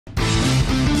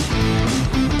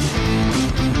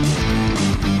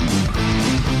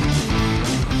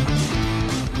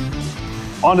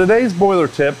On today's boiler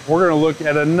tip, we're going to look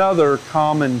at another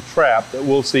common trap that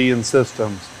we'll see in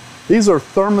systems. These are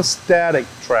thermostatic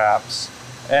traps,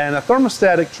 and a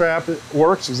thermostatic trap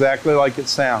works exactly like it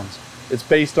sounds. It's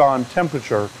based on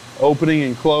temperature, opening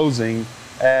and closing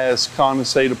as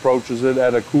condensate approaches it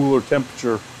at a cooler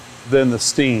temperature than the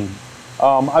steam.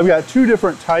 I've got two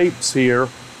different types here.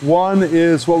 One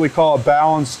is what we call a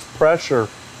balanced pressure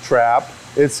trap.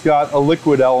 It's got a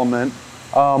liquid element,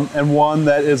 and one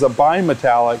that is a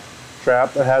bimetallic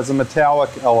trap that has a metallic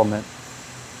element.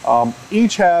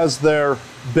 Each has their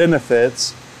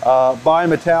benefits.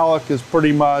 Bimetallic is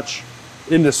pretty much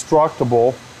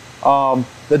indestructible.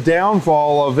 The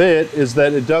downfall of it is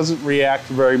that it doesn't react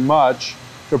very much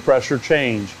to pressure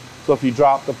change. So if you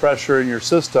drop the pressure in your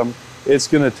system, it's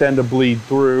going to tend to bleed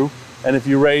through. And if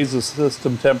you raise the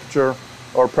system temperature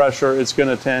or pressure, it's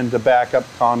going to tend to back up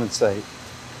condensate.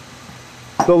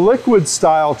 The liquid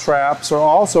style traps are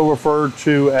also referred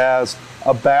to as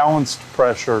a balanced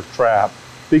pressure trap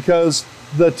because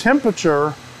the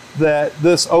temperature that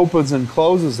this opens and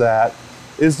closes at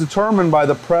is determined by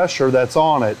the pressure that's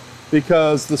on it,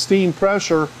 because the steam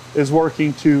pressure is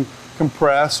working to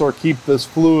compress or keep this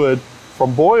fluid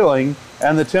from boiling,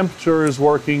 and the temperature is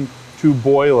working to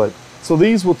boil it. So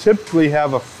these will typically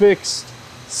have a fixed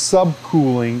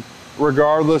subcooling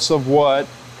regardless of what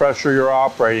pressure you're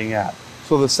operating at.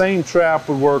 So the same trap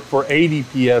would work for 80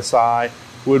 psi,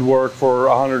 would work for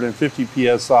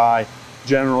 150 psi,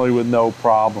 generally with no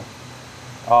problem.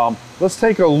 Let's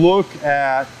take a look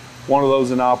at one of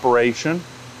those in operation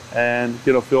and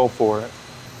get a feel for it.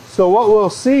 So what we'll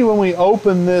see when we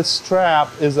open this trap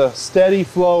is a steady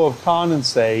flow of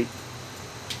condensate,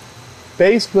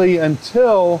 basically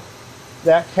until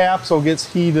that capsule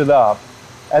gets heated up.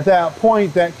 At that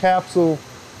point, that capsule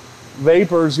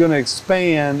vapor is going to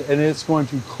expand and it's going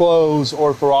to close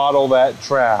or throttle that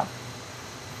trap.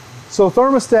 So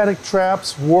thermostatic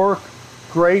traps work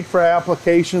great for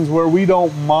applications where we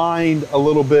don't mind a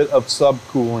little bit of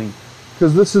subcooling,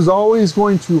 because this is always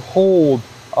going to hold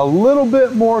a little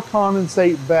bit more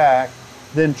condensate back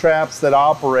than traps that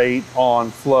operate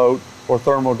on float or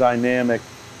thermodynamic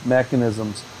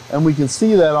mechanisms. And we can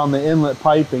see that on the inlet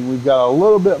piping. We've got a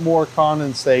little bit more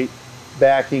condensate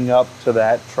backing up to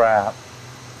that trap.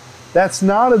 That's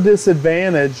not a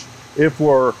disadvantage if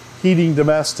we're heating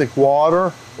domestic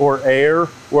water or air,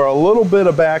 where a little bit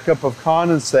of backup of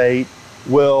condensate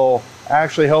will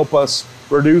actually help us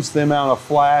reduce the amount of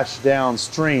flash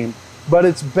downstream. But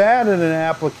it's bad in an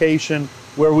application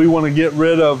where we want to get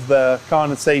rid of the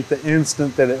condensate the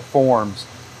instant that it forms,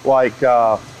 like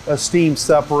a steam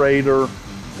separator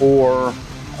or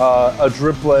a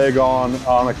drip leg on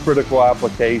a critical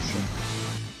application.